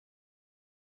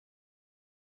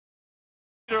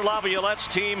Laviolette's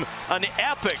team, an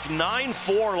epic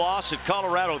 9-4 loss at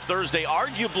Colorado Thursday.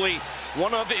 Arguably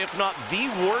one of, if not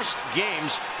the worst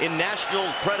games in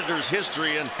Nashville Predators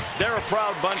history. And they're a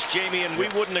proud bunch, Jamie, and we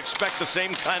wouldn't expect the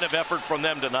same kind of effort from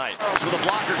them tonight. With a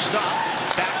blocker stop,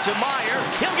 back to Meier.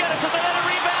 He'll get it to the net, a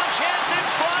rebound, chance in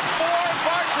front for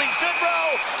Barkley.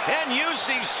 Goodrow, and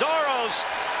UC Soros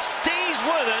stays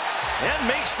with it and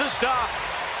makes the stop.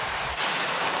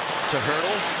 To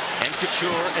Hurdle and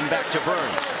Couture and back to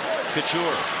Byrne.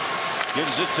 Couture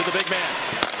gives it to the big man.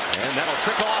 And that'll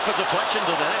trickle off a deflection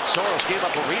to the net. Soros gave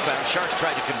up a rebound. Sharks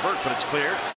tried to convert, but it's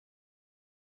clear.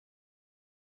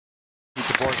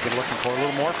 DeBoer's been looking for a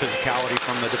little more physicality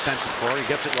from the defensive core. He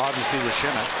gets it obviously with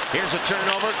Schmidt. Here's a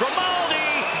turnover.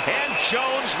 Grimaldi and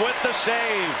Jones with the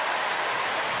save.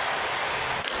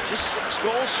 Just 6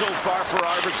 goals so far for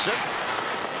Arvidsson.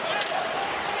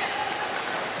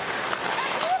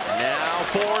 Now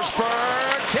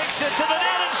Forsberg takes it to the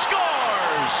net and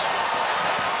scores.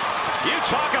 You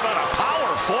talk about a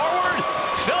power forward.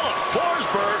 Philip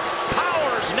Forsberg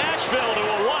powers Nashville to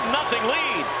a 1-0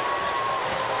 lead.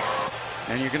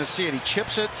 And you're going to see it. He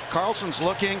chips it. Carlson's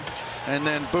looking, and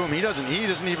then boom. He doesn't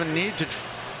even need to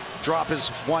drop his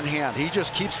one hand. He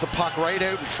just keeps the puck right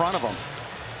out in front of him.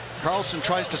 Carlson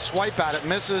tries to swipe at it,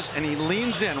 misses, and he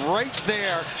leans in right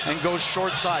there and goes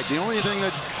short side. The only thing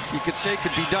that you could say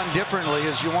could be done differently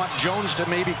is you want Jones to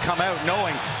maybe come out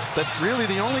knowing that really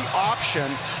the only option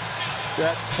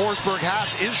that Forsberg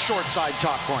has is short side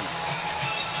top corner.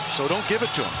 So don't give it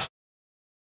to him.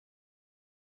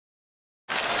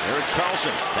 Erik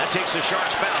Karlsson, that takes the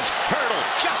Sharks bounce. Hurdle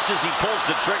just as he pulls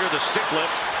the trigger, the stick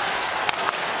lift.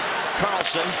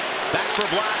 Karlsson back for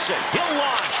Vlasic. He'll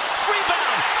launch.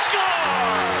 Rebound.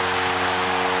 Score!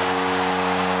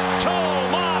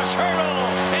 Tomas Hurdle,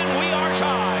 and we are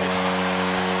tied.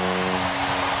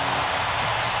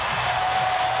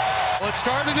 Well, it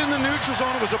started in the neutral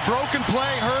zone. It was a broken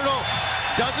play. Hurdle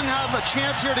doesn't have a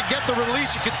chance here to get the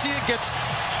release. You can see it gets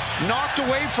knocked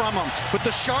away from him. But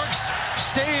the Sharks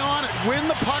stay on it, win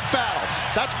the puck battle.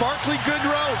 That's Barkley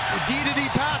Goodrow. D-to-D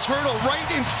pass. Hurdle right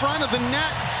in front of the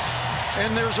net.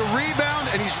 And there's a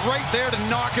rebound, and he's right there to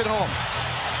knock it home.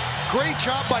 Great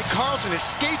job by Karlsson. His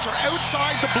skates are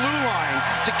outside the blue line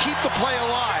to keep the play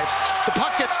alive. The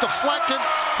puck gets deflected,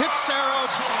 hits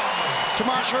Saros.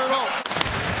 Tomas Hurdle.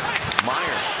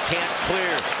 Meier can't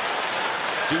clear.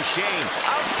 Duchesne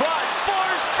out front.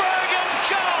 Forsberg and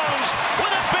Jones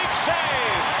with a big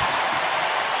save.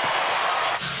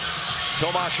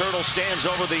 Tomas Hurdle stands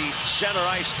over the center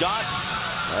ice dot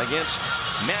against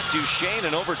Matt Duchesne,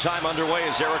 and overtime underway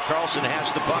as Erik Karlsson has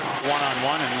the puck.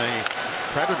 One-on-one in the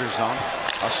Predator zone.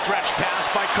 A stretch pass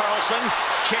by Karlsson.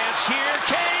 Chance here.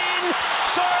 Kane.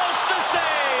 Soros the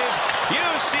save.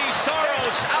 UC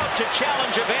Soros out to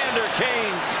challenge Evander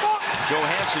Kane.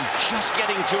 Johansson just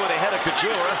getting to it ahead of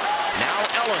Couture. Now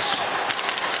Ellis.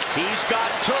 He's got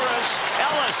Turris.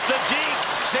 Ellis the deke.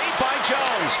 Saved by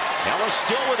Jones. Ellis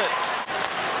still with it.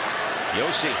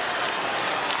 Yossi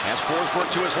has Forsberg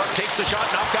to his left, takes the shot,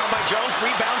 knocked down by Jones,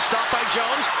 rebound, stopped by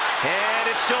Jones, and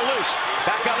it's still loose.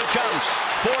 Back out it comes.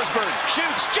 Forsberg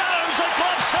shoots, Jones, a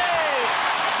glove save!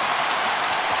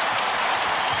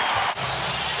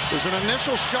 There's an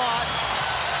initial shot.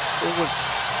 It was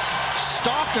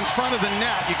stopped in front of the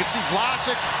net. You can see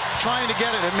Vlasic trying to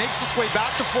get it. It makes its way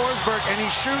back to Forsberg, and he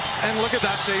shoots, and look at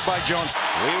that save by Jones.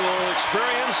 We will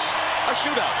experience a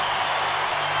shootout.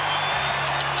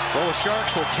 Well, the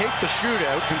Sharks will take the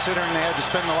shootout, considering they had to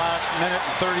spend the last minute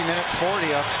and 30-minute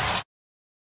 40 up.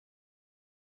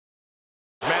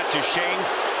 Matt Duchesne,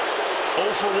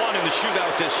 0 for 1 in the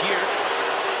shootout this year.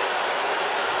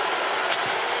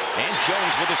 And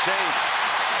Jones with a save.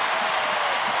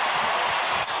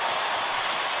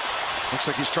 Looks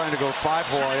like he's trying to go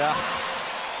 5-4, yeah.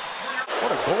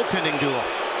 What a goaltending duel.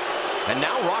 And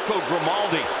now Rocco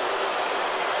Grimaldi.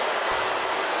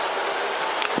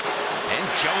 And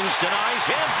Jones denies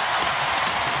him.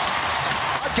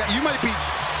 You might be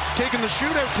taking the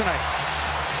shootout tonight.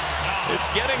 It's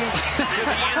getting to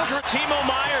the end. Timo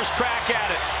Meier's crack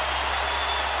at it.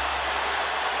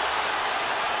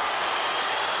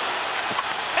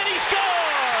 And he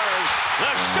scores!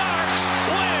 The Sharks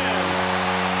win!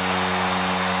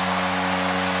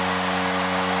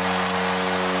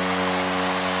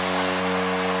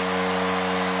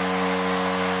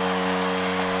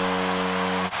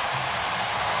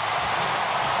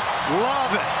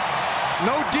 Love it.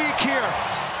 No deke here.